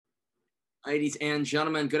Ladies and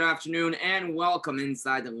gentlemen, good afternoon and welcome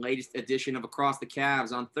inside the latest edition of Across the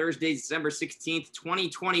Cavs on Thursday, December 16th,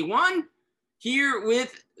 2021. Here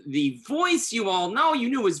with the voice you all know. You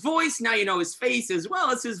knew his voice, now you know his face as well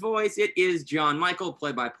as his voice. It is John Michael,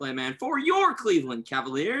 play-by-play man for your Cleveland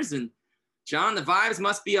Cavaliers. And John, the vibes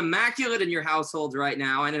must be immaculate in your household right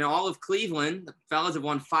now. And in all of Cleveland, the fellas have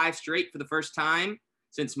won 5 straight for the first time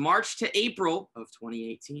since March to April of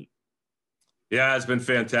 2018. Yeah, it's been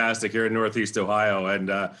fantastic here in Northeast Ohio. And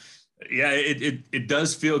it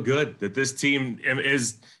does feel good that this team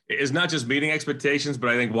is not just meeting expectations, but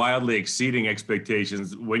I think wildly exceeding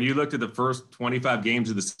expectations. When you looked at the first 25 games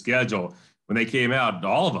of the schedule, when they came out,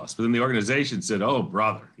 all of us within the organization said, oh,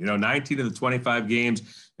 brother, 19 of the 25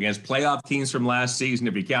 games against playoff teams from last season.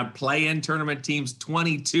 If you count play-in tournament teams,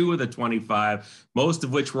 22 of the 25, most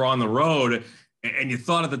of which were on the road. And you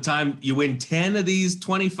thought at the time you win 10 of these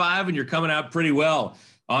 25 and you're coming out pretty well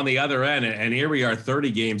on the other end. And here we are 30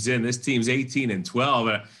 games in. This team's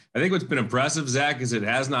 18-12. And I think what's been impressive, Zach, is it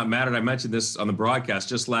has not mattered. I mentioned this on the broadcast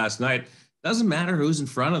just last night. Doesn't matter who's in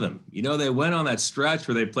front of them. They went on that stretch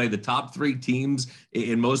where they played the top 3 teams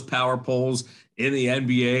in most power polls in the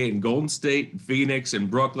NBA, in Golden State, Phoenix, and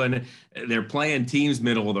Brooklyn. They're playing teams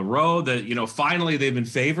middle of the road that, finally they've been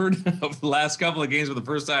favored over the last couple of games for the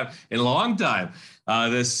first time in a long time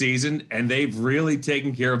this season. And they've really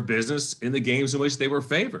taken care of business in the games in which they were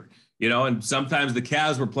favored. And sometimes the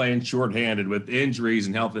Cavs were playing shorthanded with injuries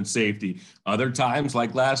and health and safety. Other times,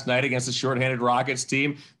 like last night against the shorthanded Rockets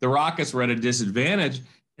team, the Rockets were at a disadvantage.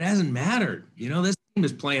 It hasn't mattered. This team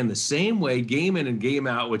is playing the same way game in and game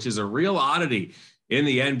out, which is a real oddity in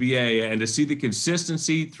the NBA. And to see the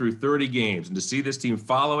consistency through 30 games and to see this team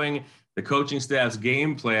following the coaching staff's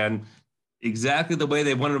game plan exactly the way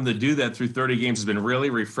they wanted them to do that through 30 games has been really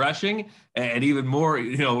refreshing. And even more,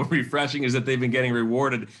 refreshing is that they've been getting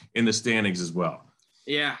rewarded in the standings as well.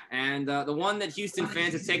 Yeah, and the one that Houston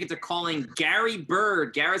fans have taken to calling Gary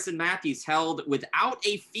Bird, Garrison Matthews, held without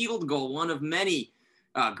a field goal, one of many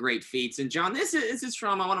great feats. And John, this is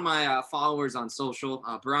from one of my followers on social,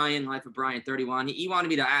 Brian, Life of Brian 31. He wanted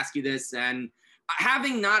me to ask you this, and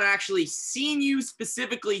having not actually seen you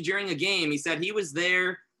specifically during a game, he said he was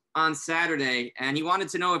there on Saturday, and he wanted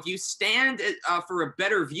to know if you stand for a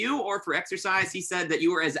better view or for exercise. He said that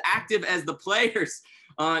you were as active as the players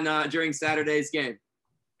on during Saturday's game.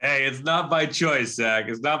 Hey, it's not by choice, Zach.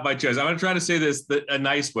 It's not by choice. I'm going to try to say this a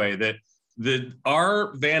nice way, that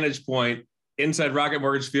our vantage point inside Rocket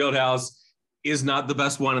Mortgage Fieldhouse is not the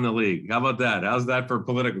best one in the league. How about that? How's that for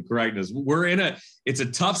political correctness? It's a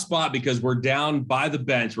tough spot because we're down by the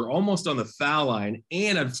bench. We're almost on the foul line.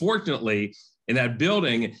 And unfortunately, in that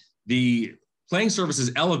building, the playing surface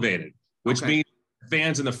is elevated, which means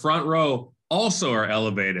fans in the front row also are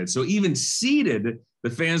elevated. So even seated, the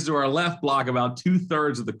fans to our left block about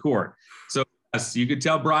 2/3 of the court. So yes, you could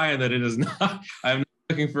tell Brian that it is not, I'm not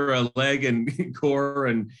looking for a leg and core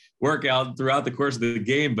and workout throughout the course of the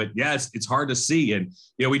game, but yes, it's hard to see. And,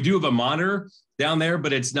 we do have a monitor down there,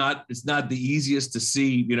 but it's not the easiest to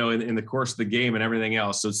see, in the course of the game and everything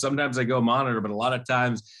else. So sometimes I go monitor, but a lot of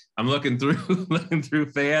times I'm looking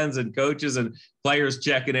through fans and coaches and players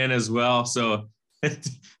checking in as well. So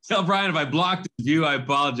tell Brian if I blocked his view, I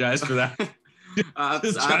apologize for that.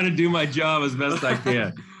 Just trying to do my job as best I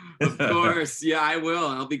can. Of course. Yeah, I will.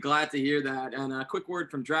 And I'll be glad to hear that. And a quick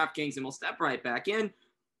word from DraftKings, and we'll step right back in.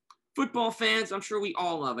 Football fans, I'm sure we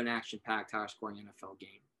all love an action-packed, high-scoring NFL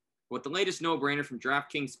game. With the latest no-brainer from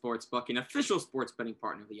DraftKings Sportsbook, an official sports betting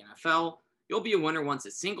partner of the NFL, you'll be a winner once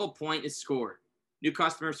a single point is scored. New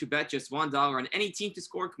customers who bet just $1 on any team to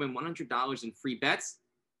score can win $100 in free bets.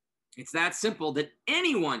 It's that simple that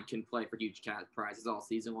anyone can play for huge cash prizes all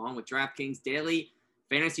season long with DraftKings daily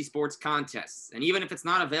fantasy sports contests. And even if it's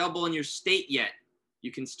not available in your state yet,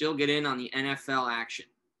 you can still get in on the NFL action.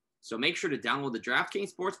 So make sure to download the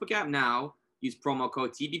DraftKings Sportsbook app now. Use promo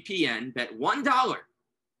code TBPN. Bet $1.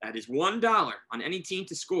 That is $1 on any team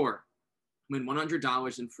to score. Win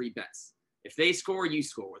 $100 in free bets. If they score, you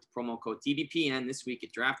score with promo code TBPN this week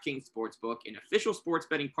at DraftKings Sportsbook, an official sports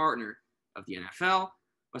betting partner of the NFL.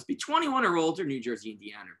 Must be 21 or older, New Jersey,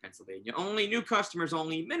 Indiana, or Pennsylvania only. New customers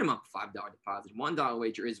only. Minimum $5 deposit. $1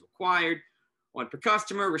 wager is required. One per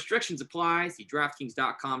customer. Restrictions apply. See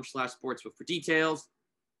DraftKings.com/sportsbook for details.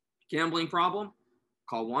 Gambling problem?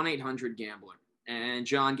 Call 1-800-GAMBLER. And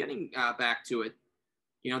John, getting back to it,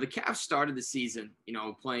 the Cavs started the season,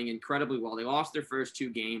 playing incredibly well. They lost their first 2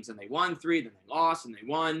 games, and they won 3. Then they lost, and they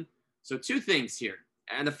won. So 2 things here.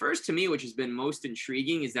 And the first, to me, which has been most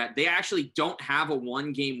intriguing, is that they actually don't have a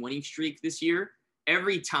 1-game winning streak this year.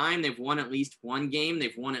 Every time they've won at least 1 game,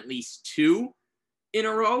 they've won at least 2. in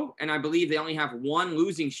a row, and I believe they only have one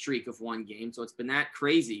losing streak of one game, so it's been that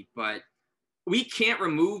crazy. But we can't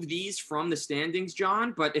remove these from the standings,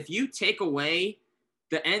 John. But if you take away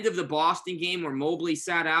the end of the Boston game where Mobley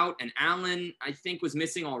sat out and Allen, I think, was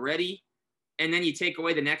missing already, and then you take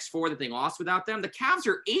away the next 4 that they lost without them, the Cavs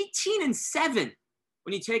are 18-7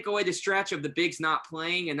 when you take away the stretch of the bigs not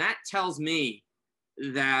playing. And that tells me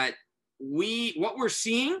that what we're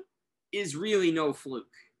seeing is really no fluke.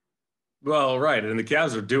 Well, right. And the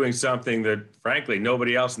Cavs are doing something that, frankly,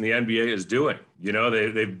 nobody else in the NBA is doing. You know,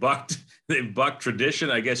 they've bucked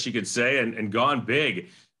tradition, I guess you could say, and gone big.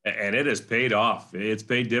 And it has paid off. It's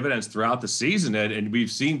paid dividends throughout the season. And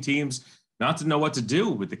we've seen teams not to know what to do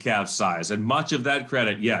with the Cavs size. And much of that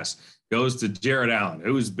credit, yes, goes to Jarrett Allen,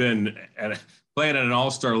 who's been playing at an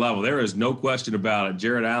all-star level. There is no question about it.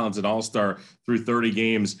 Jarrett Allen's an all-star through 30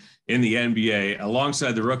 games in the NBA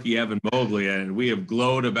alongside the rookie Evan Mobley. And we have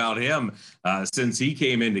glowed about him since he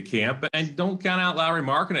came into camp. And don't count out Lauri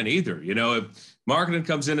Markkanen either. You know, if Markkanen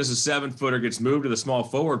comes in as a 7-footer, gets moved to the small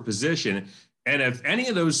forward position, and if any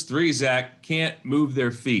of those three, Zach, can't move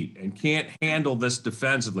their feet and can't handle this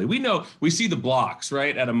defensively, we see the blocks,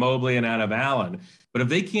 right, out of Mobley and out of Allen. But if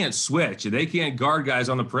they can't switch, if they can't guard guys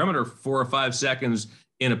on the perimeter for 4 or 5 seconds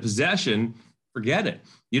in a possession, forget it.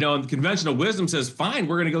 You know, and conventional wisdom says, fine,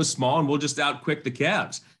 we're going to go small and we'll just outquick the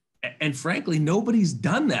Cavs. And frankly, nobody's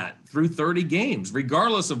done that through 30 games,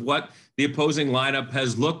 regardless of what the opposing lineup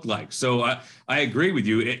has looked like. So I agree with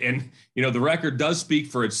you. And, you know, the record does speak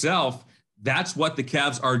for itself. That's what the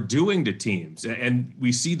Cavs are doing to teams. And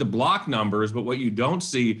we see the block numbers, but what you don't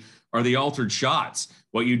see are the altered shots.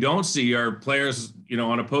 What you don't see are players, you know,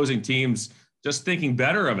 on opposing teams just thinking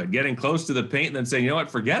better of it, getting close to the paint and then saying, you know what,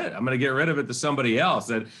 forget it. I'm going to get rid of it to somebody else.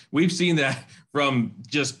 And we've seen that from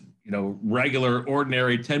just, you know, regular,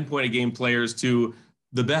 ordinary 10-point-a-game players to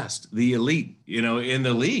the best, the elite, you know, in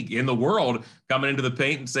the league, in the world, coming into the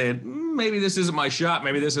paint and saying, maybe this isn't my shot.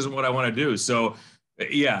 Maybe this isn't what I want to do. So,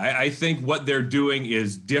 yeah, I think what they're doing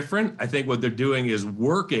is different. I think what they're doing is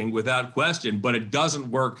working without question, but it doesn't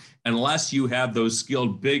work unless you have those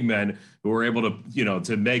skilled big men who are able to, you know,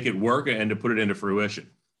 to make it work and to put it into fruition.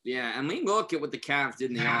 Yeah, and we look at what the Cavs did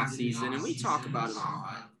in the offseason, and we talk about it a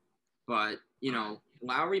lot. But, you know,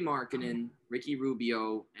 Lauri Markkanen, Ricky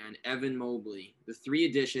Rubio, and Evan Mobley, the 3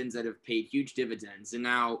 additions that have paid huge dividends. And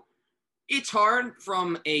now it's hard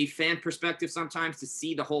from a fan perspective sometimes to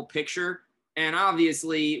see the whole picture. And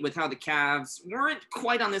obviously, with how the Cavs weren't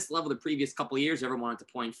quite on this level the previous couple of years, everyone wanted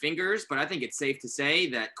to point fingers. But I think it's safe to say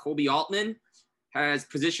that Koby Altman has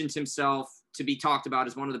positioned himself to be talked about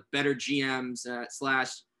as one of the better GMs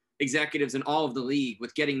 / executives in all of the league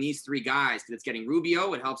with getting these 3 guys. Because it's getting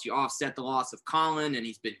Rubio. It helps you offset the loss of Collin, and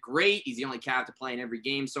he's been great. He's the only Cav to play in every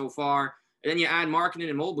game so far. And then you add Markkanen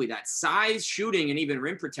and Mobley, that size, shooting, and even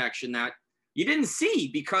rim protection that you didn't see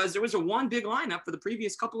because there was a one big lineup for the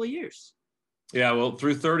previous couple of years. Yeah, well,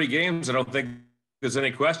 through 30 games, I don't think there's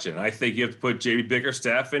any question. I think you have to put J.B.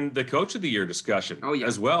 Bickerstaff in the Coach of the Year discussion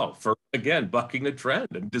as well for, again, bucking the trend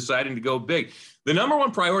and deciding to go big. The number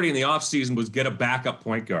one priority in the offseason was get a backup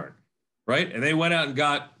point guard, right? And they went out and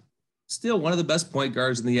got still one of the best point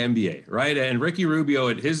guards in the NBA, right? And Ricky Rubio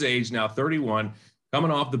at his age, now 31,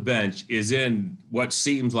 coming off the bench, is in what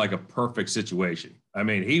seems like a perfect situation. I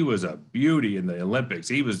mean, he was a beauty in the Olympics.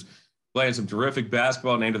 He was playing some terrific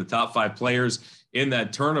basketball, named to the top 5 players in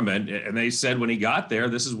that tournament. And they said when he got there,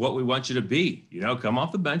 this is what we want you to be. You know, come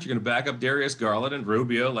off the bench. You're going to back up Darius Garland, and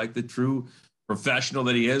Rubio, like the true professional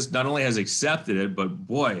that he is, not only has accepted it, but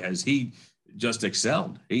boy, has he just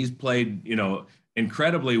excelled. He's played, you know,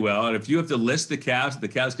 incredibly well. And if you have to list the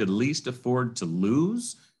Cavs could least afford to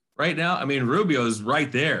lose right now, I mean, Rubio's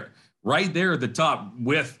right there at the top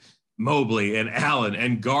with Mobley and Allen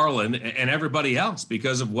and Garland and everybody else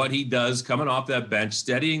because of what he does coming off that bench,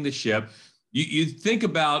 steadying the ship. You think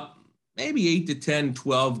about maybe 8 to 10,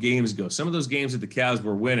 12 games ago. Some of those games that the Cavs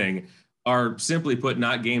were winning are simply put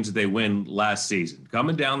not games that they win last season.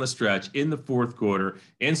 Coming down the stretch in the fourth quarter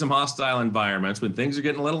in some hostile environments when things are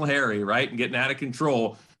getting a little hairy, right, and getting out of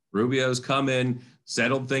control, Rubio's come in,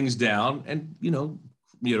 settled things down, and, you know,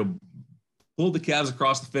 pulled the Cavs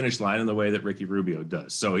across the finish line in the way that Ricky Rubio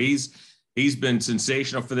does. So he's been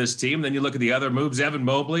sensational for this team. Then you look at the other moves, Evan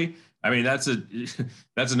Mobley. I mean, that's a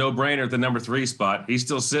no-brainer at the number 3 spot. He's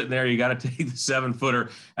still sitting there. You got to take the 7-footer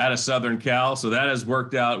out of Southern Cal. So that has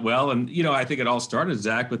worked out well. And, you know, I think it all started,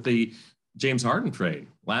 Zach, with the James Harden trade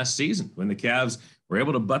last season when the Cavs were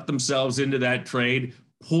able to butt themselves into that trade,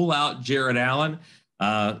 pull out Jarrett Allen,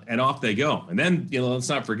 and off they go. And then, you know, let's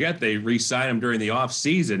not forget they re-sign him during the off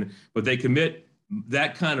season, but they commit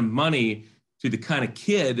that kind of money to the kind of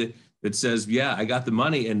kid that says, yeah, I got the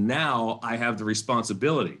money and now I have the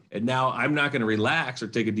responsibility. And now I'm not going to relax or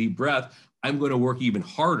take a deep breath. I'm going to work even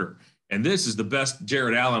harder. And this is the best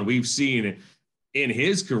Jared Allen we've seen in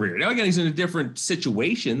his career. Now, again, he's in a different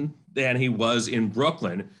situation than he was in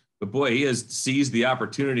Brooklyn, but boy, he has seized the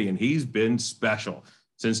opportunity and he's been special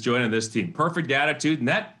since joining this team. Perfect attitude. And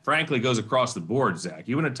that frankly goes across the board, Zach.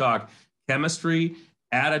 You want to talk chemistry,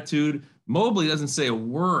 attitude. Mobley doesn't say a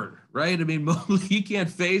word, right? I mean, Mobley, you can't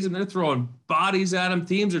phase him. They're throwing bodies at him.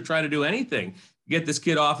 Teams are trying to do anything to get this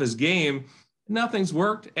kid off his game. Nothing's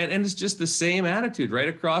worked. And it's just the same attitude right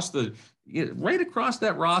across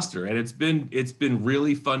that roster. And it's been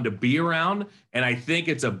really fun to be around. And I think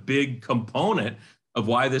it's a big component of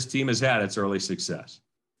why this team has had its early success.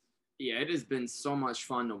 Yeah, it has been so much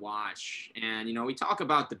fun to watch. And, we talk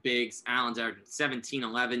about the bigs. Allen's averaging 17,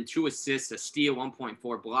 11, 2 assists, a steal,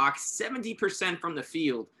 1.4 blocks, 70% from the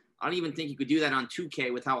field. I don't even think you could do that on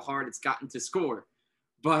 2K with how hard it's gotten to score.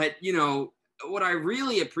 But, what I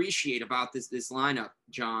really appreciate about this lineup,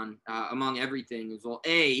 John, among everything is, well,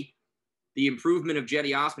 A, the improvement of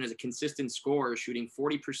Cedi Osman as a consistent scorer, shooting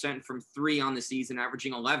 40% from 3 on the season,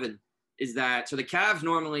 averaging 11, is that, so the Cavs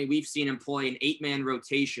normally we've seen employ an 8-man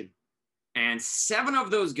rotation. And 7 of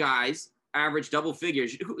those guys average double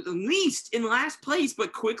figures, at least in last place,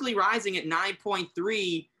 but quickly rising at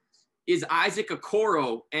 9.3 is Isaac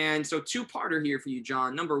Okoro. And so 2-parter here for you,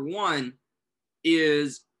 John. Number 1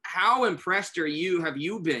 is how impressed have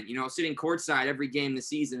you been, sitting courtside every game this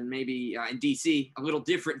season and maybe in DC, a little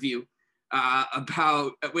different view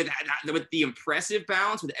about with the impressive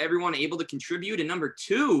balance with everyone able to contribute. And number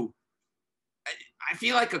 2, I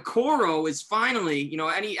feel like Okoro is finally,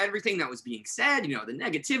 everything that was being said, the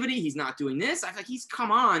negativity, he's not doing this. I feel like he's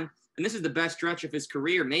come on, and this is the best stretch of his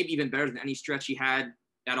career, maybe even better than any stretch he had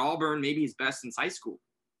at Auburn, maybe his best since high school.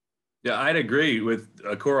 Yeah, I'd agree with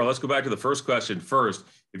Okoro. Let's go back to the first question first.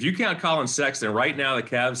 If you count Colin Sexton, right now the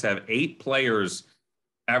Cavs have 8 players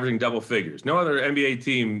averaging double figures. No other NBA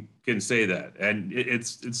team can say that. And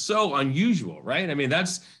it's so unusual, right? I mean,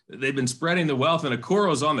 they've been spreading the wealth, and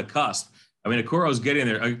Okoro's on the cusp. I mean, Okoro's getting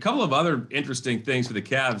there. A couple of other interesting things for the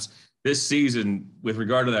Cavs this season with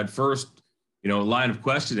regard to that first, line of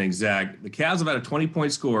questioning, Zach. The Cavs have had a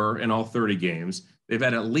 20-point scorer in all 30 games. They've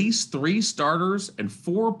had at least 3 starters and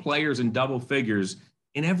 4 players in double figures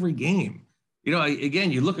in every game.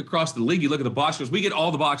 Again, you look across the league, you look at the box scores. We get all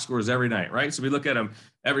the box scores every night, right? So we look at them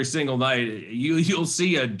every single night. You'll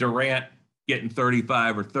see a Durant getting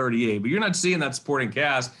 35 or 38, but you're not seeing that supporting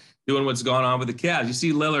cast doing what's going on with the Cavs. You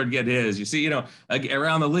see Lillard get his. You see,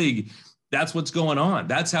 around the league, that's what's going on.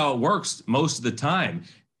 That's how it works most of the time.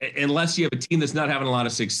 Unless you have a team that's not having a lot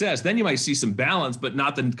of success, then you might see some balance, but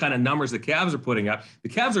not the kind of numbers the Cavs are putting up. The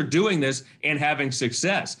Cavs are doing this and having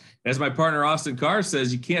success. As my partner Austin Carr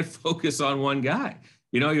says, you can't focus on one guy.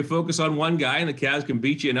 You focus on one guy and the Cavs can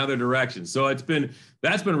beat you in other directions. So that's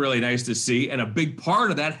been really nice to see. And a big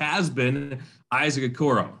part of that has been Isaac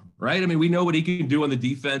Okoro. Right? I mean, we know what he can do on the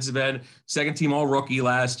defensive end. Second team all rookie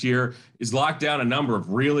last year. He's locked down a number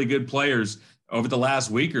of really good players over the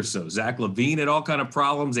last week or so. Zach LaVine had all kind of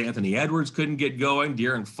problems. Anthony Edwards couldn't get going.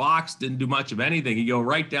 De'Aaron Fox didn't do much of anything. You go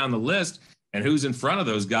right down the list, and who's in front of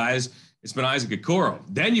those guys? It's been Isaac Okoro.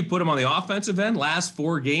 Then you put him on the offensive end. Last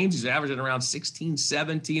 4 games, he's averaging around 16,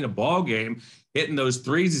 17 a ball game, hitting those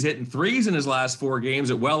threes. He's hitting threes in his last 4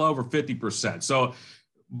 games at well over 50%. So,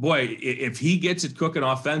 boy, if he gets it cooking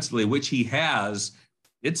offensively, which he has,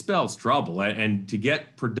 it spells trouble. And to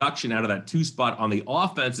get production out of that 2 spot on the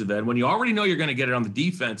offensive end, when you already know you're going to get it on the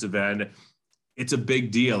defensive end, it's a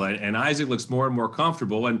big deal. And Isaac looks more and more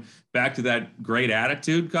comfortable. And back to that great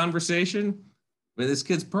attitude conversation, I mean, this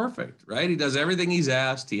kid's perfect, right? He does everything he's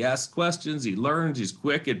asked. He asks questions. He learns. He's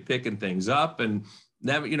quick at picking things up. And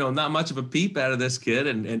never, not much of a peep out of this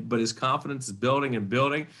kid. But his confidence is building and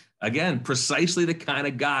building. Again, precisely the kind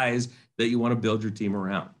of guys that you want to build your team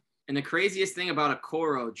around. And the craziest thing about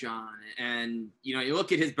Okoro, John, and, you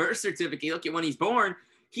look at his birth certificate, you look at when he's born,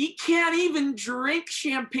 he can't even drink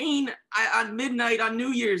champagne on midnight on New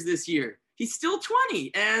Year's this year. He's still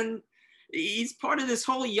 20, and he's part of this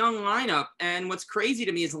whole young lineup. And what's crazy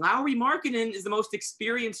to me is Lauri Markkanen is the most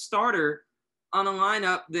experienced starter on a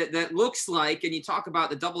lineup that looks like, and you talk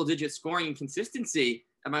about the double-digit scoring and consistency.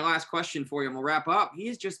 And my last question for you, and we'll wrap up. He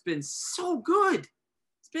has just been so good.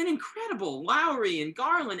 It's been incredible. Lowry and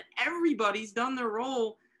Garland, everybody's done their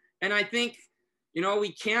role. And I think,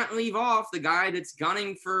 we can't leave off the guy that's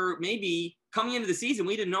gunning for maybe coming into the season.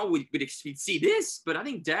 We didn't know we'd see this, but I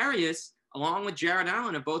think Darius, along with Jared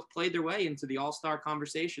Allen, have both played their way into the all-star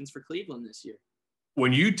conversations for Cleveland this year.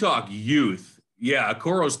 When you talk youth, Yeah,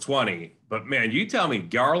 Okoro's 20, but man, you tell me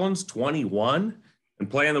Garland's 21 and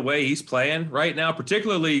playing the way he's playing right now,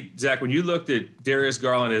 particularly, Zach, when you looked at Darius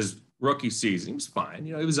Garland his rookie season, he was fine.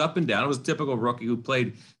 He was up and down. It was a typical rookie who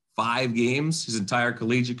played 5 games his entire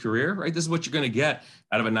collegiate career, right? This is what you're going to get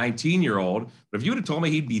out of a 19-year-old. But if you would have told me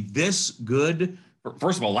he'd be this good,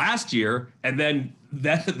 first of all, last year, and then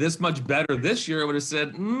this much better this year, I would have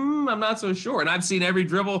said, I'm not so sure. And I've seen every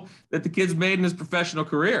dribble that the kid's made in his professional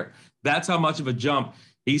career. That's how much of a jump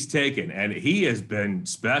he's taken, and he has been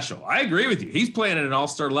special. I agree with you. He's playing at an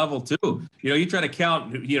all-star level too. You try to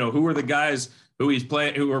count, who are the guys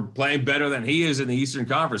who are playing better than he is in the Eastern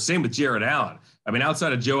Conference. Same with Jarrett Allen. I mean,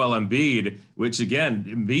 outside of Joel Embiid, which again,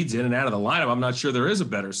 Embiid's in and out of the lineup, I'm not sure there is a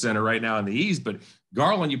better center right now in the East, but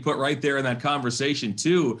Garland you put right there in that conversation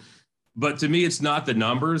too. But to me, it's not the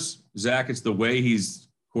numbers, Zach. It's the way he's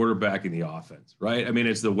quarterbacking the offense, right? I mean,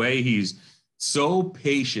 it's the way he's so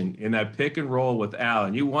patient in that pick and roll with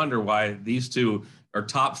Allen. You wonder why these two are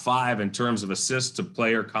top 5 in terms of assists to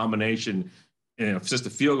player combination, just a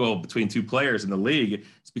field goal between 2 players in the league.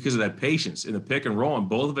 It's because of that patience in the pick and roll, and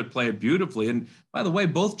both of it play it beautifully. And by the way,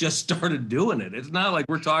 both just started doing it. It's not like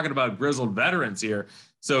we're talking about grizzled veterans here.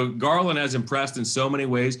 So Garland has impressed in so many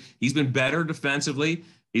ways. He's been better defensively.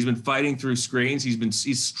 He's been fighting through screens.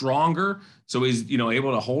 He's stronger. So he's,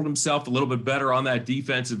 able to hold himself a little bit better on that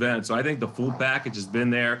defensive end. So I think the full package has been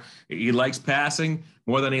there. He likes passing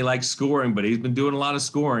more than he likes scoring, but he's been doing a lot of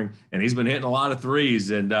scoring and he's been hitting a lot of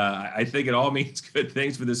threes. And I think it all means good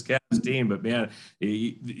things for this Cavs team. But man,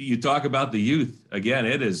 you talk about the youth again.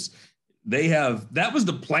 That was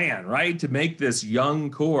the plan, right? To make this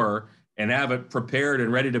young core and have it prepared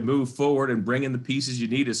and ready to move forward and bring in the pieces you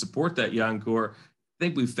need to support that young core. I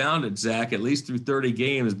think we found it, Zach, at least through 30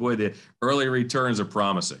 games. Boy, the early returns are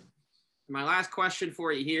promising. My last question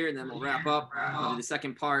for you here, and then we'll wrap up. We'll do the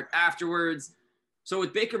second part afterwards. So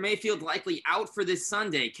with Baker Mayfield likely out for this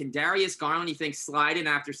Sunday, can Darius Garland, you think, slide in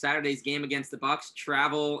after Saturday's game against the Bucs,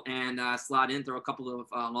 travel and slide in, throw a couple of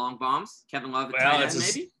long bombs? Kevin Love at tight end,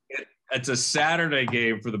 maybe? It's a Saturday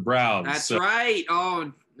game for the Browns. That's right.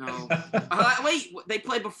 Oh, no. Wait, they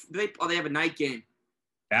play before they have a night game.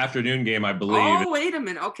 Afternoon game, I believe. Oh, wait a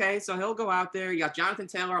minute. Okay, so he'll go out there. You got Jonathan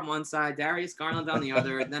Taylor on one side, Darius Garland on the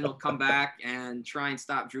other, and then he'll come back and try and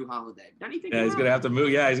stop Jrue Holiday. He's going to have to move.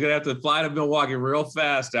 Yeah, he's going to have to fly to Milwaukee real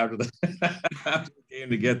fast after the game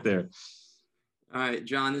to get there. All right,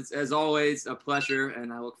 John, it's, as always, a pleasure,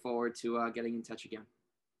 and I look forward to getting in touch again.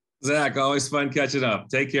 Zach, always fun catching up.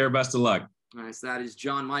 Take care. Best of luck. All right, so that is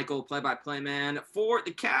John Michael, play-by-play man for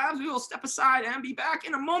the Cavs. We will step aside and be back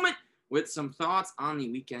in a moment with some thoughts on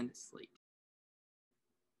the weekend slate.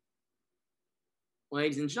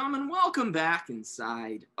 Ladies and gentlemen, welcome back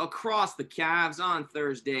inside Across the Cavs on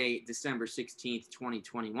Thursday, December 16th,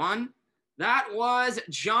 2021. That was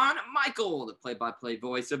John Michael, the play-by-play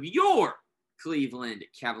voice of your Cleveland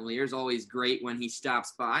Cavaliers. Always great when he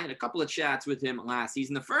stops by, and a couple of chats with him last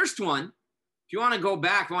season. The first one, if you want to go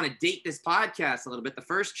back, want to date this podcast a little bit, the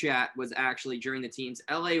first chat was actually during the team's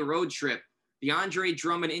LA road trip. The Andre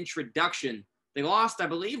Drummond introduction. They lost, I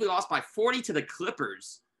believe, we lost by 40 to the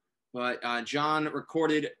Clippers. But John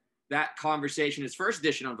recorded that conversation, his first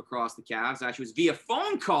edition of Across the Cavs, actually was via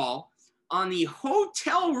phone call on the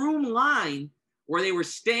hotel room line where they were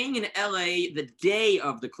staying in LA the day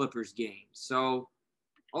of the Clippers game. So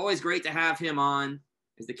always great to have him on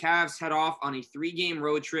as the Cavs head off on a 3-game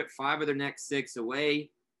road trip, 5 of their next 6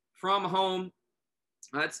 away from home.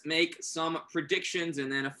 Let's make some predictions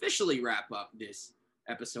and then officially wrap up this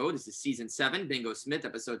episode. This is season 7, Bingo Smith,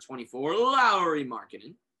 episode 24, Lowry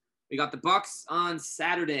Markkanen. We got the Bucks on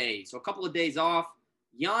Saturday, so a couple of days off.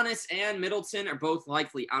 Giannis and Middleton are both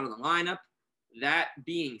likely out of the lineup. That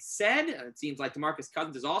being said, it seems like DeMarcus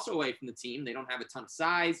Cousins is also away from the team. They don't have a ton of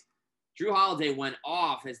size. Jrue Holiday went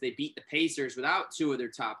off as they beat the Pacers without 2 of their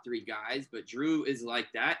top 3 guys, but Jrue is like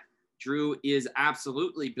that. Jrue is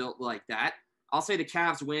absolutely built like that. I'll say the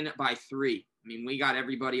Cavs win by 3. I mean, we got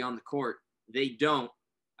everybody on the court. They don't.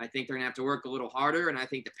 I think they're going to have to work a little harder, and I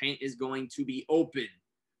think the paint is going to be open.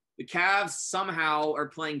 The Cavs somehow are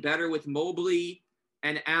playing better with Mobley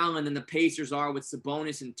and Allen than the Pacers are with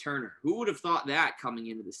Sabonis and Turner. Who would have thought that coming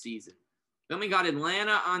into the season? Then we got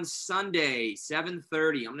Atlanta on Sunday,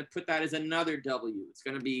 7:30. I'm going to put that as another W. It's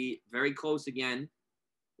going to be very close again.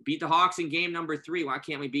 Beat the Hawks in game number 3. Why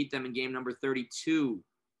can't we beat them in game number 32?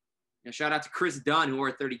 Shout out to Chris Dunn, who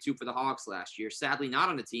wore 32 for the Hawks last year. Sadly, not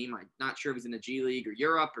on the team. I'm not sure if he's in the G League or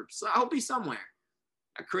Europe, or I hope he's somewhere.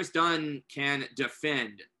 Chris Dunn can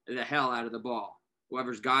defend the hell out of the ball.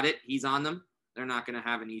 Whoever's got it, he's on them. They're not going to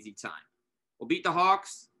have an easy time. We'll beat the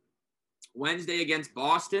Hawks Wednesday against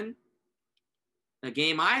Boston. a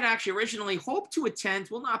game I had actually originally hoped to attend.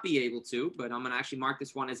 Will not be able to, but I'm going to actually mark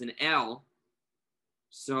this one as an L.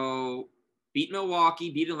 So beat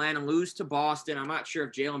Milwaukee, beat Atlanta, lose to Boston. I'm not sure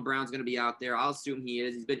if Jaylen Brown's going to be out there. I'll assume he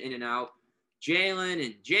is. He's been in and out. Jaylen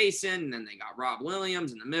and Jason, and then they got Rob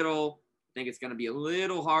Williams in the middle. I think it's going to be a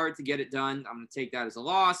little hard to get it done. I'm going to take that as a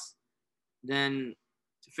loss. Then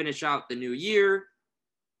to finish out the new year,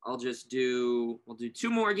 we'll do 2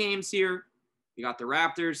 more games here. We got the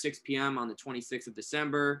Raptors, 6 p.m. on the 26th of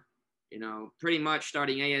December. Pretty much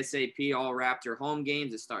starting ASAP, all Raptor home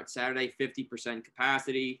games. It starts Saturday, 50%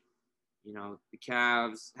 capacity. The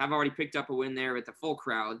Cavs have already picked up a win there with the full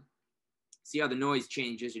crowd. See how the noise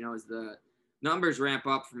changes, as the numbers ramp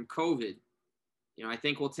up from COVID. I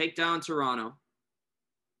think we'll take down Toronto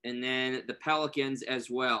and then the Pelicans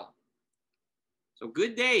as well. So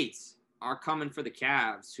good days are coming for the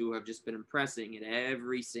Cavs, who have just been impressing at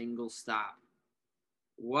every single stop.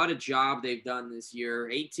 What a job they've done this year.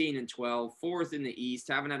 18-12, 4th in the East,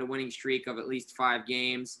 haven't had a winning streak of at least 5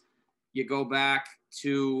 games. You go back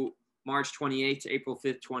to March 28th to April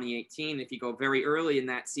 5th, 2018. If you go very early in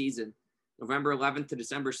that season, November 11th to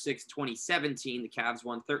December 6th, 2017, the Cavs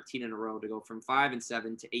won 13 in a row to go from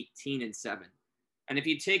 5-7 to 18-7. And if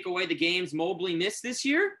you take away the games Mobley missed this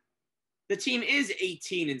year, the team is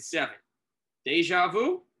 18-7. Deja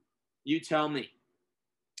vu? You tell me.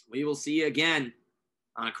 We will see you again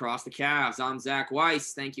on Across the Cavs. I'm Zach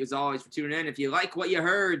Weiss. Thank you as always for tuning in. If you like what you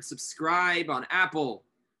heard, subscribe on Apple,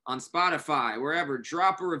 on Spotify, wherever.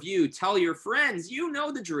 Drop a review. Tell your friends. You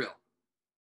know the drill.